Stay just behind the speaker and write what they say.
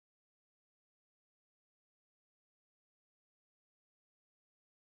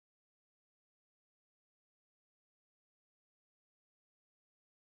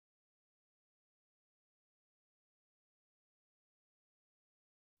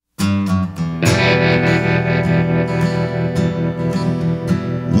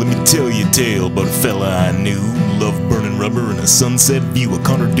tale about a fella I knew. Loved burning rubber and a sunset view. A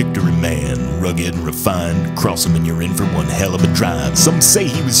contradictory man, rugged and refined. Cross him and you're in for one hell of a drive. Some say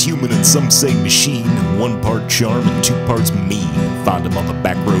he was human and some say machine. 1 part charm and 2 parts mean. Find him on the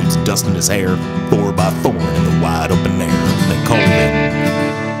back roads dusting his hair. 4x4 in the wide open air. They call him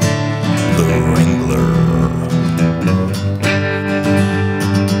the Wrangler.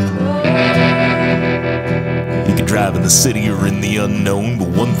 Drive in the city or in the unknown, but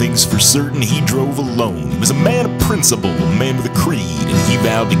one thing's for certain, he drove alone. He was a man of principle, a man with a creed, and he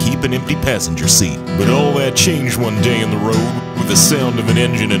vowed to keep an empty passenger seat. But all that changed one day on the road, with the sound of an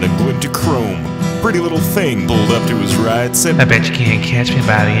engine and a glint of chrome. Pretty little thing pulled up to his right, said, I bet you can't catch me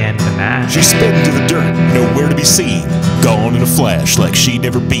by the end of the night. She sped into the dirt, nowhere to be seen. Gone in a flash like she'd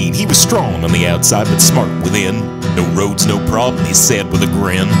never been. He was strong on the outside but smart within. No roads, no problem, he said with a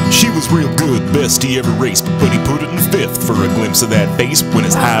grin. She was real good, best he ever raced, but he put it in 5th for a glimpse of that face. When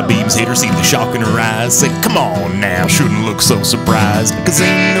his high beams hit her, see the shock in her eyes. Said, come on now, shouldn't look so surprised, cause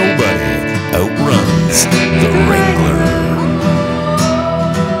ain't nobody outruns the Wrangler.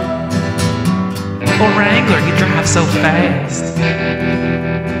 Oh, Wrangler, you drive so fast.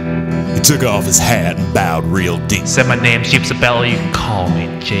 He took off his hat and bowed real deep. Said my name's Jeep Isabella, you can call me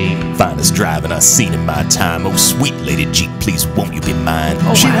Jeep. Finest driving I've seen in my time. Oh, sweet lady Jeep, please won't you be mine?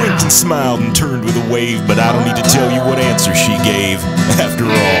 Oh, she wow. winked and smiled and turned with a wave, but I don't need to tell you what answer she gave. After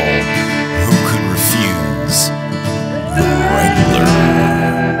all, who could refuse the Wrangler?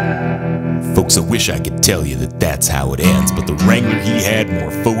 Folks, I wish I could tell you that that's how it ends, but the Wrangler, he had more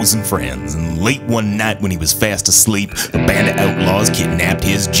foes than friends. And late one night when he was fast asleep, a band of outlaws kidnapped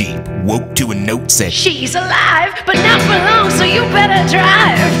his Jeep. Woke to a note said, she's alive, but not for long, so you better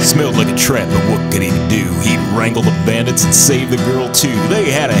drive. Smelled like a trap, but what could he do? He'd wrangle the bandits and save the girl too.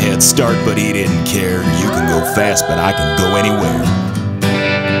 They had a head start, but he didn't care. You can go fast, but I can go anywhere.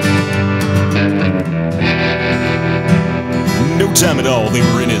 No time at all, they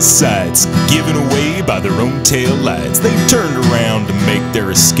were in his sights, given away by their own tail lights. They turned around to make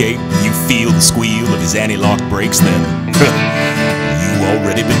their escape. You feel the squeal of his anti-lock brakes, then you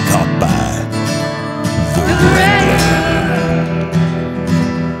already been caught by the Wrangler.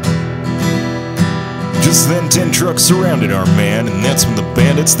 Just then 10 trucks surrounded our man, and that's when the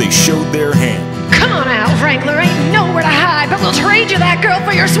bandits, they showed their hand. Come on out, Wrangler, ain't nowhere to hide, but we'll trade you that girl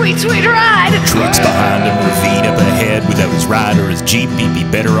for your sweet, sweet ride. Trucks behind him, ravine up ahead. Without his ride or his Jeep, he'd be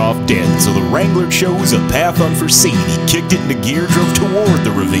better off dead. So the Wrangler chose a path unforeseen. He kicked it into gear, drove toward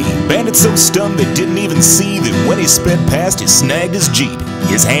the ravine. Bandits so stunned they didn't even see that when he sped past, he snagged his Jeep.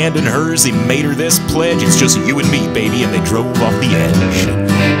 His hand in hers, he made her this pledge. It's just you and me, baby, and they drove off the edge. And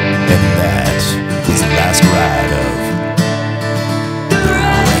that was the last ride of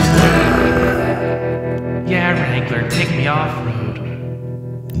Yeah, Wrangler, take me off-road.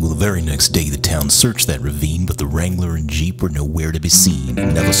 Well, the very next day, the town searched that ravine, but the Wrangler and Jeep were nowhere to be seen.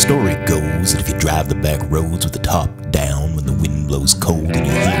 Now the story goes that if you drive the back roads with the top down, when the wind blows cold and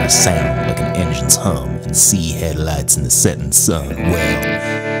you hear a sound like an engine's hum and see headlights in the setting sun,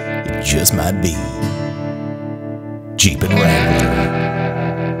 well, it just might be Jeep and Wrangler.